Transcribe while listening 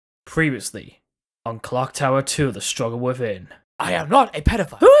Previously, on Clock Tower 2, The Struggle Within. I am not a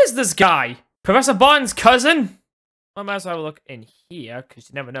pedophile. Who is this guy? Professor Bond's cousin? I might as well have a look in here, because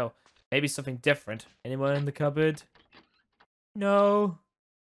you never know. Maybe something different. Anyone in the cupboard? No.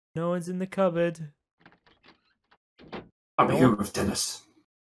 No one's in the cupboard. I'm here with Dennis.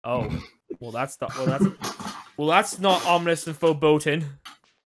 Oh. Well, that's not... Well, that's not ominous and foreboding.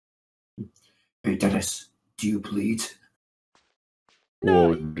 Hey, Dennis. Do you bleed? No.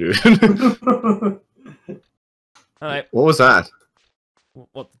 Whoa, dude. Alright. What was that?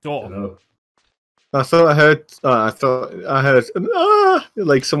 What, the door? Hello. I thought I heard.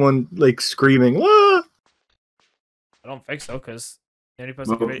 Like someone like screaming. Ah! I don't think so, because the only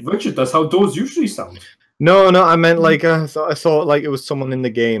person Well, who can Richard, that's how doors usually sound. No, I meant like I thought like it was someone in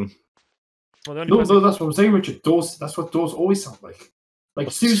the game. well, the only No, person... that's what I'm saying, Richard. Doors. That's what doors always sound like. Like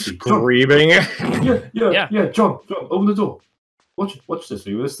seriously, John. Screaming. Yeah. John, open the door. Watch this. Are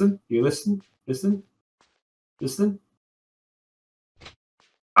you listening? Listen.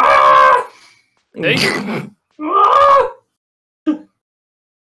 Ah! See? Ah!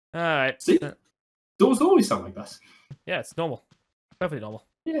 Alright. See? Doors always sound like that. Yeah, it's normal. Perfectly normal.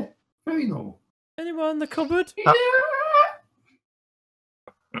 Yeah, very normal. Anyone in the cupboard?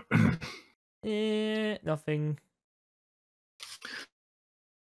 Nothing.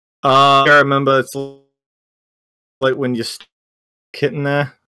 I remember it's like when you're kitten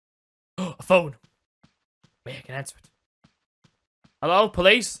there. A phone. Wait, I can answer it. Hello,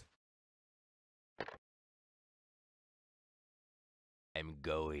 police? I'm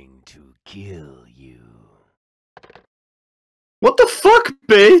going to kill you. What the fuck,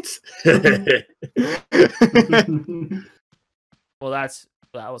 Bates? Well, that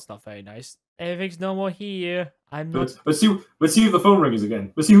was not very nice. Everything's normal here. I'm not... Let's see if the phone rings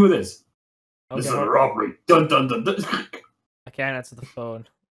again. Let's see who it is. This is Okay, a robbery. Dun dun dun dun. I can't answer the phone.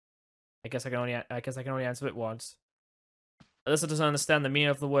 I guess I can only answer it once. Alyssa doesn't understand the meaning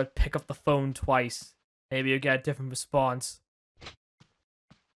of the word pick up the phone twice. Maybe you get a different response.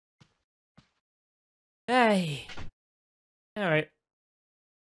 Hey. Alright.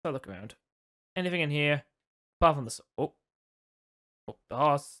 So look around. Anything in here? Apart from this. Oh,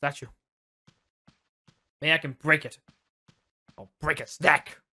 statue. Maybe I can break it. I'll break its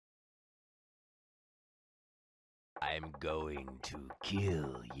neck. I'm going to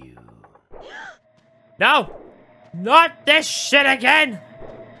kill you. No! Not this shit again!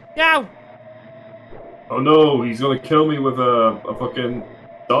 No! Oh no, he's gonna kill me with a fucking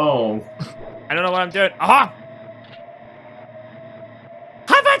doll. I don't know what I'm doing. Aha!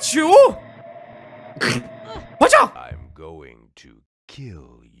 How about you? Watch out! I'm going to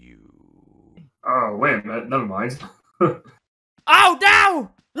kill you. Oh wait a minute, never mind. Oh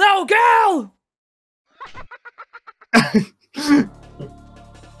no! Little girl!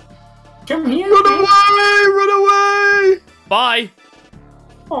 Come here. Run away! Bye!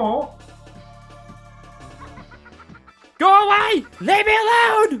 Oh. Go away! Leave me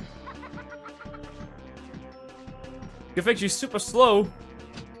alone! You think she's super slow?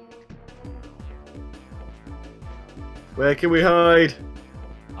 Where can we hide?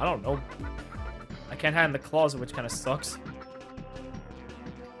 I don't know. I can't hide in the closet, which kind of sucks.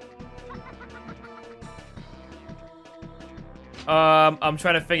 I'm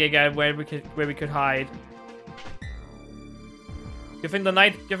trying to figure out where we could hide. Good thing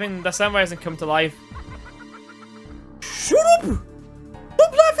the sunrise hasn't come to life. Shut up!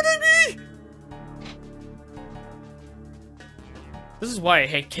 Stop laughing at me! This is why I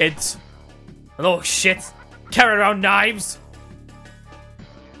hate kids. And oh shit, carry around knives.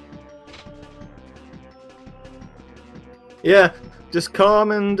 Yeah, just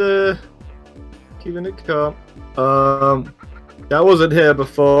calm and keeping it calm. That wasn't here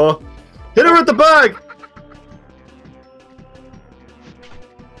before. Hit her with the bag!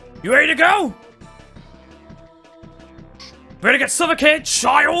 You ready to go? Ready to get suffocated,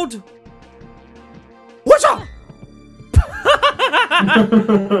 child? What's up?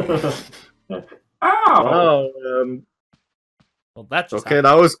 Ow! Oh, Well, that's just okay,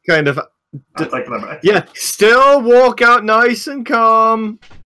 that was kind of... That's like clever. Yeah, still walk out nice and calm.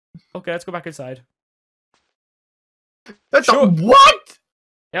 okay. Let's go back inside. That's Sure. What?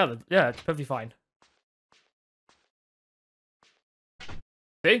 Yeah, it's perfectly fine.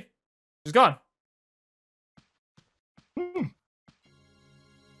 See, she's gone.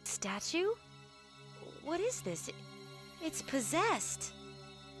 Statue? What is this? It's possessed.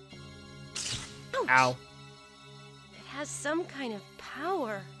 Ouch. Ow. It has some kind of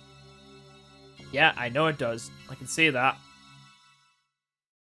power. Yeah, I know it does. I can see that.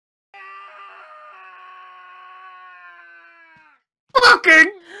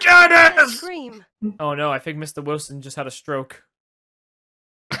 Fucking Janice! Scream. Oh no, I think Mr. Wilson just had a stroke.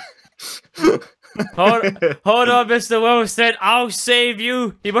 Hold on, Mr. Wilson. I'll save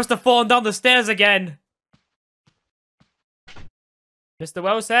you. He must have fallen down the stairs again. Mr.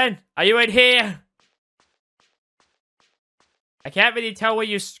 Wilson, are you in here? I can't really tell where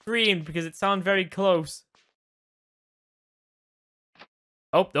you screamed because it sounded very close.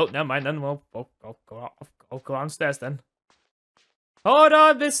 Oh, no, never mind then. Well, I'll go downstairs then. Hold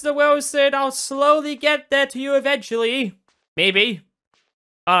on, Mr. Wilson. I'll slowly get there to you eventually. Maybe.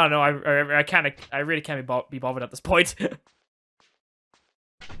 I don't know. I really can't be bothered at this point. Well,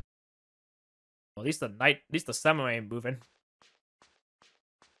 at least the summer ain't moving.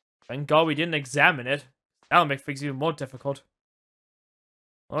 Thank God we didn't examine it. That'll make things even more difficult.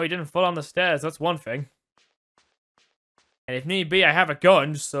 Well, he didn't fall on the stairs. That's one thing. And if need be, I have a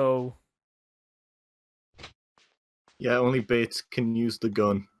gun, so... Yeah, only Bates can use the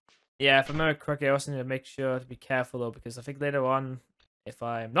gun. Yeah, if I remember correctly, I also need to make sure to be careful, though, because I think later on, if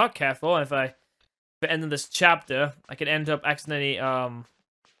I'm not careful, and if I end of this chapter, I could end up accidentally, I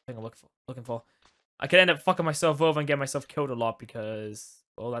think I'm looking for. I could end up fucking myself over and get myself killed a lot because,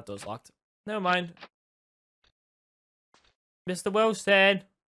 well, that door's locked. Never mind. Mr. Wilson,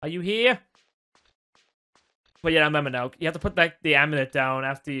 are you here? But yeah, I remember now. You have to put the amulet down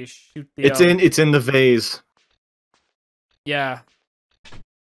after you shoot the. It's in the vase. Yeah.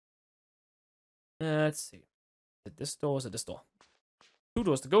 Let's see. Is it this door or is it this door? 2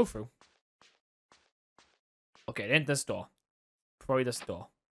 doors to go through. Okay, it ain't this door. Probably this door.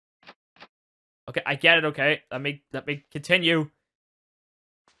 Okay, I get it, okay. Let me continue.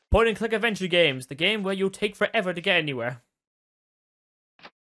 Point and click adventure games. The game where you'll take forever to get anywhere.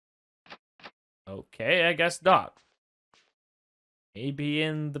 Okay, I guess not. Maybe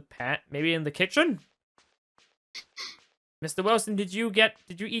in the kitchen? Mr. Wilson, did you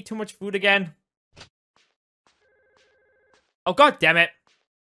eat too much food again? Oh, god damn it.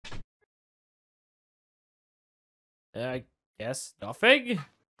 I guess nothing.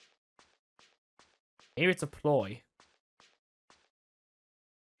 Maybe it's a ploy.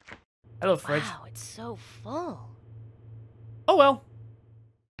 Hello, fridge. Wow, it's so full. Oh well.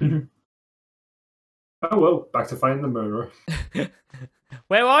 Oh well, back to finding the murderer.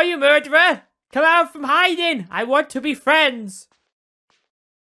 Where are you, murderer? Come out from hiding! I want to be friends!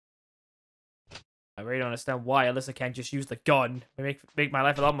 I really don't understand why Alyssa can't just use the gun. It make my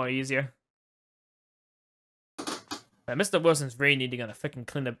life a lot more easier. But Mr. Wilson's really needing to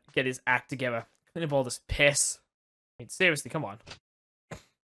freaking get his act together. Clean up all this piss. I mean, seriously, come on.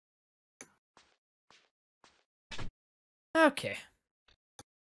 Okay.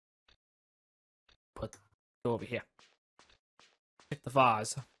 Go over here. Check the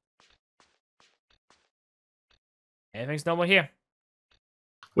vase. Everything's normal here.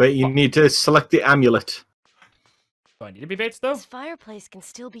 Wait, you need to select the amulet. Do I need to be Bates, though? This fireplace can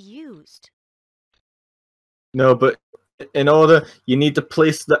still be used. No, but in order, you need to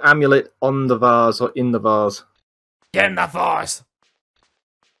place the amulet on the vase or in the vase. Get in the vase!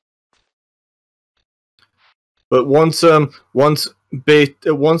 But once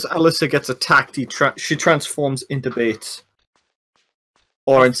Alyssa gets attacked, she transforms into Bates.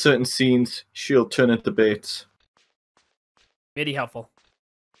 Or in certain scenes, she'll turn into Bates. Really helpful.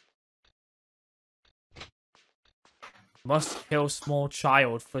 Must kill small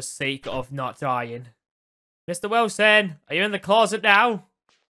child for sake of not dying. Mr. Wilson, are you in the closet now?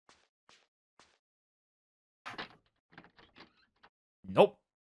 Nope.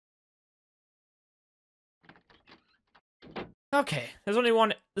 Okay, there's only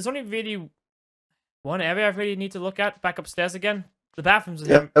really one area I really need to look at. Back upstairs again. The bathrooms.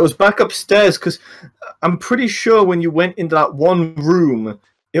 Yeah, it was back upstairs because I'm pretty sure when you went into that one room,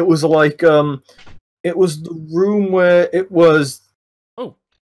 it was like it was the room where it was. Oh.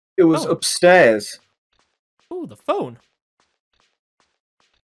 It was upstairs. Oh, the phone.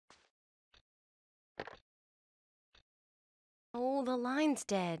 Oh, the line's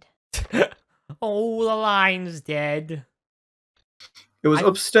dead. Oh, the line's dead. It was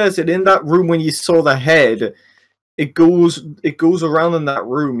upstairs, and in that room when you saw the head, it goes around in that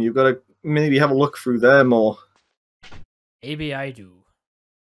room. You've got to maybe have a look through there more. Maybe I do.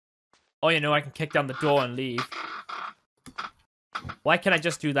 Oh, you know, I can kick down the door and leave. Why can't I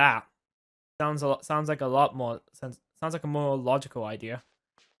just do that? Sounds like a more logical idea.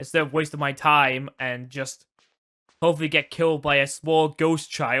 Instead of wasting my time and just hopefully get killed by a small ghost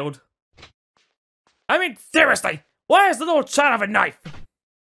child. I mean, seriously, why does the little child have a knife?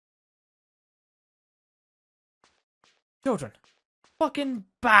 Children. Fucking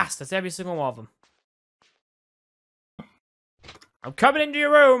bastards, every single one of them. I'm coming into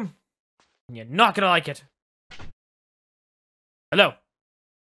your room, and you're not gonna like it. Hello.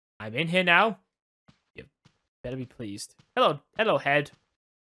 I'm in here now. You better be pleased. Hello, head.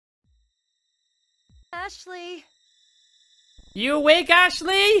 Ashley. You awake,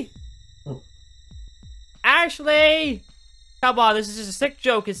 Ashley? Oh. Ashley! Come on, this is just a sick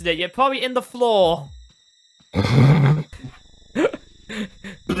joke, isn't it? You're probably in the floor.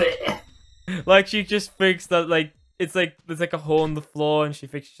 Like, she just thinks that, like, it's like, there's like a hole in the floor, and she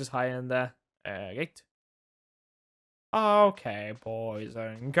thinks she's just hiding in there. Right. Okay, boys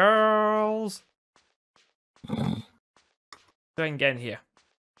and girls. So I can get in here.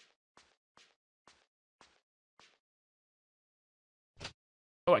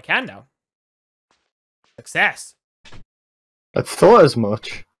 Oh, I can now. Success. I thought as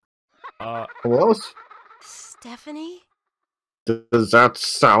much. What? Stephanie? Does that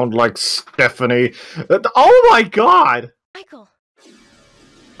sound like Stephanie? Oh my god! Michael.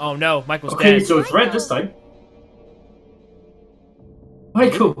 Oh no, Michael's Okay, dead. so it's red this time.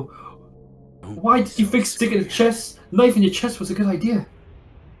 Michael, why did you think sticking a knife in your chest was a good idea?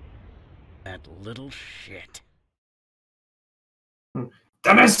 That little shit.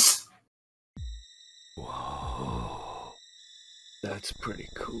 Dennis! Whoa. That's pretty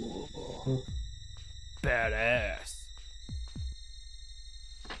cool. Badass.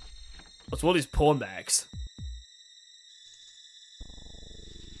 What's all these porn bags?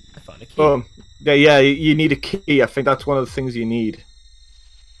 I found a key. Yeah, you need a key. I think that's one of the things you need.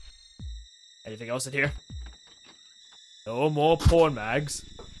 Anything else in here? No more porn mags.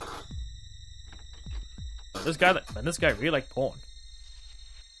 This guy really like porn.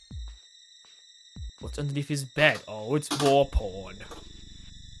 What's underneath his bed? Oh, it's more porn.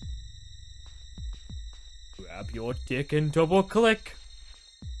 Grab your dick and double click.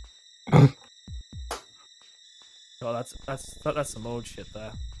 Oh, that's some old shit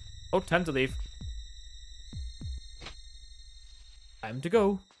there. Oh, time to leave. Time to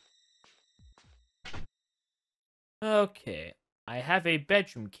go. Okay, I have a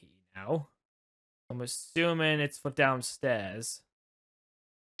bedroom key now. I'm assuming it's for downstairs.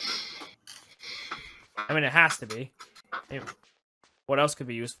 I mean, it has to be. Maybe. What else could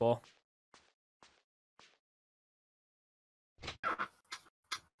be used for?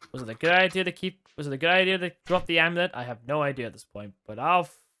 Was it a good idea to keep? Was it a good idea to drop the amulet? I have no idea at this point, but I'll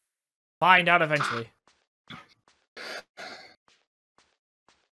find out eventually.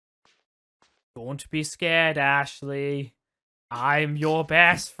 Don't be scared, Ashley. I'm your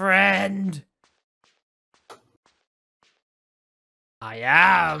best friend. I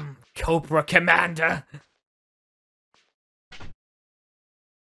am Cobra Commander.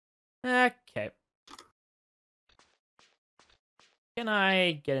 Okay. Can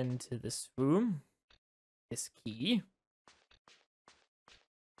I get into this room? This key?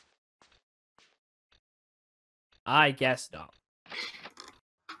 I guess not.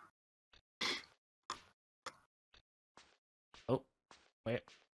 Oh, wait.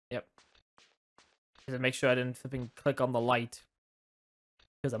 Yep. Just to make sure I didn't flipping click on the light.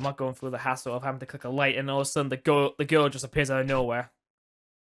 Because I'm not going through the hassle of having to click a light and all of a sudden the girl just appears out of nowhere.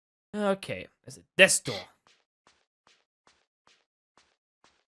 Okay, is it this door?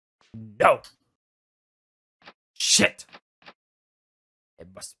 No! Shit! It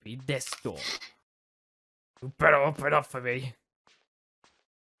must be this door. You better open up for me.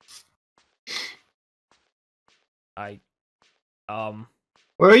 Where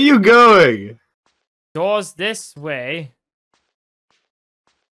are you going? Doors this way.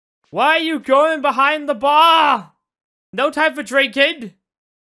 Why are you going behind the bar? No time for drinking.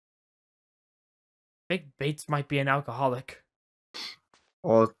 Big Bates might be an alcoholic.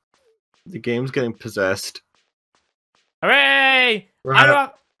 Oh, the game's getting possessed. Hooray! Right.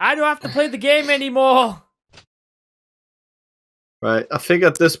 I don't have to play the game anymore. Right, I think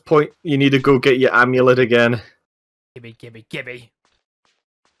at this point you need to go get your amulet again. Gimme.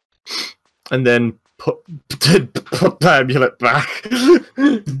 And then put the amulet back.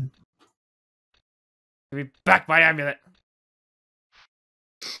 Give me back my amulet.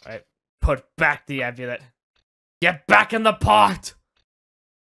 Alright, put back the amulet. Get back in the pot!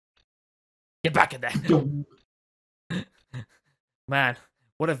 Get back in there. Man,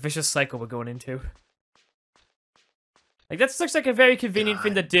 what a vicious cycle we're going into. Like, that looks like a very convenient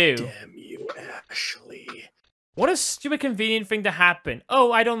thing to do. Damn you, Ashley. What a stupid convenient thing to happen.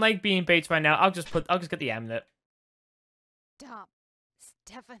 Oh, I don't like being Bates right now. I'll just get the amulet. Stop.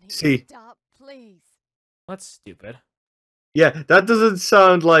 Stephanie, See. stop, please. That's stupid. Yeah, that doesn't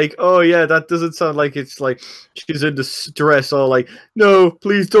sound like, oh yeah, that doesn't sound like it's like she's in distress or like, no,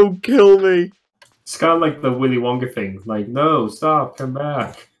 please don't kill me. It's kind of like the Willy Wonka thing. Like, no, stop, come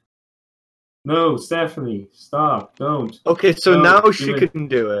back. No, Stephanie, stop, don't. Okay, so No, now do she it. can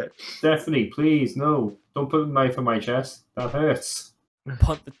do it. Stephanie, please, no. Don't put a knife on my chest. That hurts.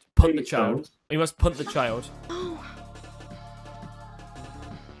 Punt the Please child. don't. We must punt the child.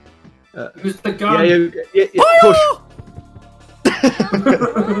 Use the gun. Yeah, push.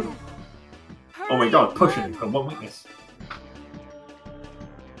 Oh my god, pushing for one weakness.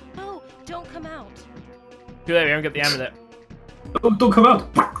 No, don't come out. Too late, we haven't got the amulet. Don't come out.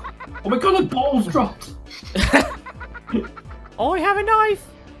 Oh my god, the balls dropped. Oh, I have a knife.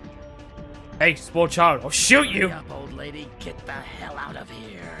 Hey, small child, I'll shoot you. Hurry up, old lady. Get the hell out of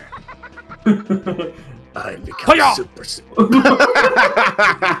here. I become Hiya! super.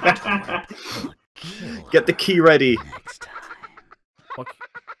 Get the key ready. Next time. Fuck.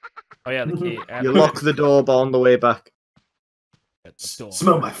 Oh yeah, the key. You lock the door on the way back. At the door.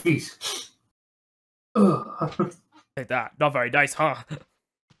 Smell my feet. Ugh. Take that. Not very nice, huh?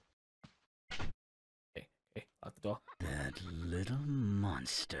 Okay, lock the door. That little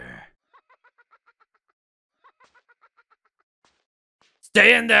monster.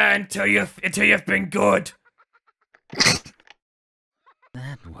 Stay in there until you've been good.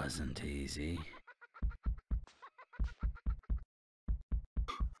 That wasn't easy.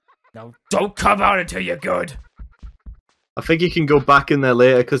 Now don't come out until you're good. I think you can go back in there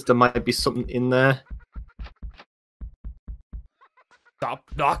later because there might be something in there. Stop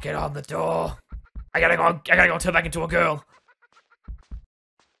knocking on the door. I gotta go turn back into a girl.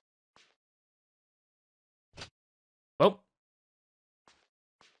 Well,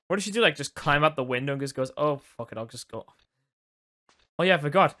 what does she do? Like just climb out the window and just goes, oh fuck it, I'll just go. Oh yeah, I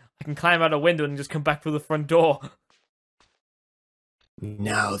forgot. I can climb out a window and just come back through the front door.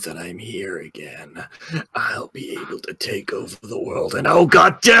 Now that I'm here again, I'll be able to take over the world. And oh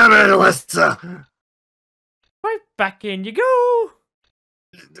god damn it, Alyssa! Right back in you go.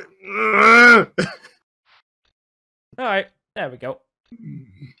 Alright, there we go.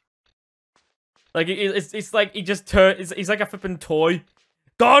 Like, it's like he just he's like a flipping toy.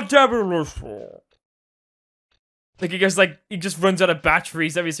 God damn it, Alyssa. Like, he just runs out of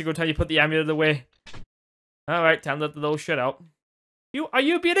batteries every single time you put the amulet away. Alright, time to let the little shit out. Are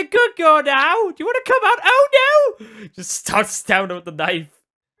you being a good girl now? Do you want to come out? Oh no! Just starts stabbing him with the knife.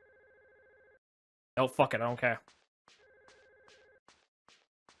 Oh, fuck it, I don't care.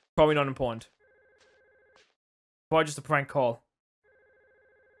 Probably not important. Probably just a prank call.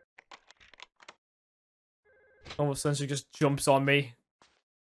 Almost suddenly she just jumps on me.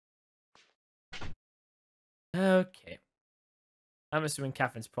 Okay. I'm assuming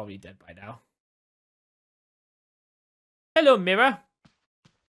Catherine's probably dead by now. Hello, mirror.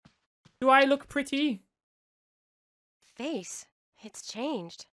 Do I look pretty? Face. It's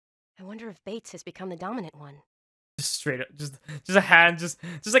changed. I wonder if Bates has become the dominant one. Just straight up, just a hand, just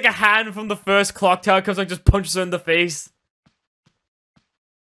like a hand from the first clock tower comes like just punches her in the face.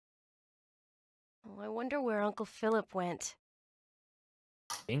 Oh, I wonder where Uncle Philip went.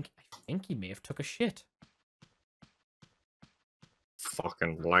 I think he may have took a shit.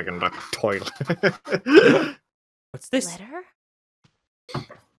 Fucking lagging that toilet. What's this? Letter?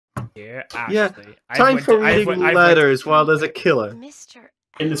 Dear Yeah, Ashley, time for reading letters while there's a killer. Mr.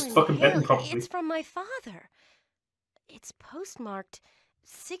 In this Allen fucking bedroom, Hill. probably. It's from my father. It's postmarked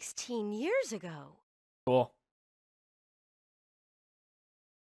 16 years ago. Cool.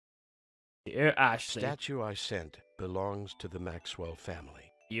 Dear Ashley, Statue I sent belongs to the Maxwell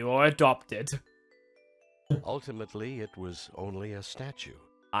family. you are adopted. Ultimately, it was only a statue,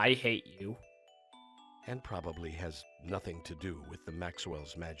 I hate you. and probably has nothing to do with the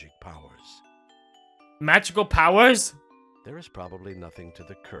Maxwell's magic powers. Magical powers? There is probably nothing to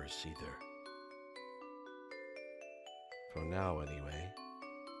the curse either. For now, anyway.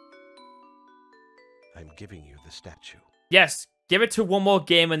 I'm giving you the statue. Yes, give it to one more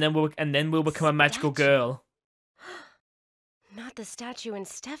game and then we'll become a magical Statue? girl. Not the statue in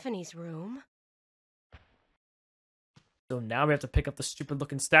Stephanie's room. So now we have to pick up the stupid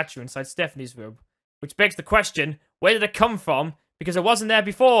looking statue inside Stephanie's room. Which begs the question, where did it come from? Because it wasn't there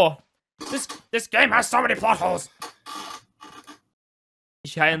before. This game has so many plot holes. Is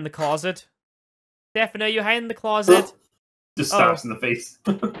she hiding in the closet? Stephanie, are you hiding in the closet? Just stabs in the face.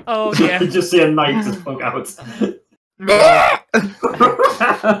 Oh, yeah. You just see a knife just poke out.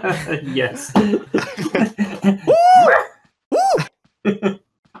 Yes.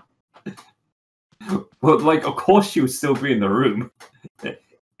 Well, like, of course she would still be in the room.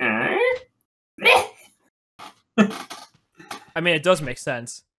 I mean, it does make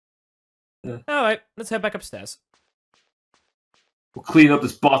sense. Yeah. Alright, let's head back upstairs. We'll clean up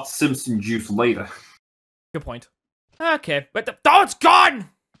this Bart Simpson juice later. Good point. Okay, but oh, it's gone!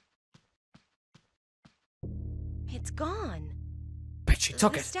 It's gone. Bet she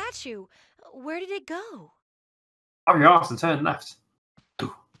took The it. statue. Where did it go? Up your arse and turn left.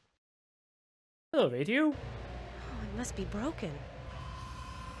 Hello, radio. Oh, it must be broken.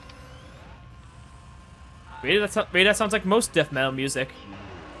 Really, that sounds like most death metal music.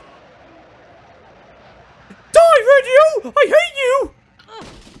 Die, radio! I hate you!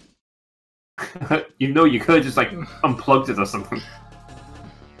 You know, you could have just like unplugged it or something.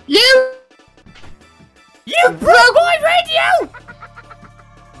 You! You broke my radio!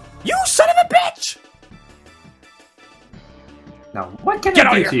 You son of a bitch! Now, what can Get I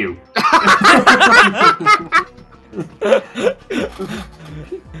out do to you?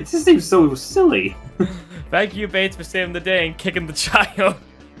 It just seems so silly. Thank you, Bates, for saving the day and kicking the child.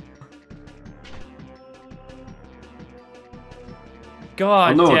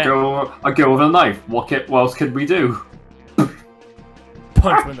 God Oh no, damn. I go with a knife. What else could we do?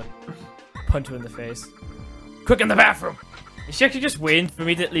 Punch her in the face. Quick, in the bathroom! Is she actually just waiting for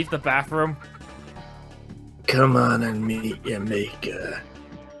me to leave the bathroom? Come on and meet your maker.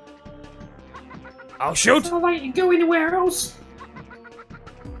 I'll shoot! Alright, you go anywhere else.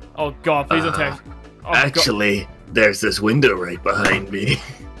 Oh god, please don't touch. Oh, Actually, there's this window right behind me.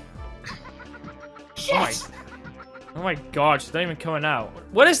 Yes. Oh my god, she's not even coming out.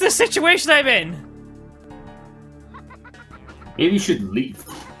 What is this situation I'm in? Maybe you should leave.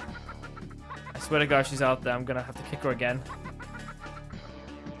 I swear to god, she's out there. I'm gonna have to kick her again.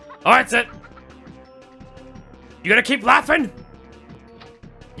 Alright, that's it. You gonna keep laughing?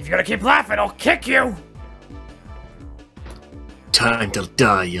 If you're gonna keep laughing, I'll kick you! Time to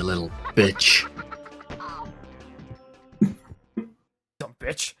die, you little bitch. Dumb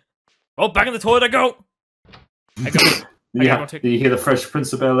bitch. Oh, back in the toilet I go! Yeah, you hear the Fresh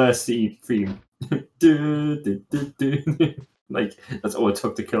Prince of Bel-Air theme. Like, that's all it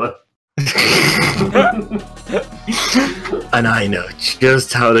took to kill her. And I know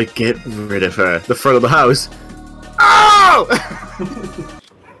just how to get rid of her. The front of the house. Oh!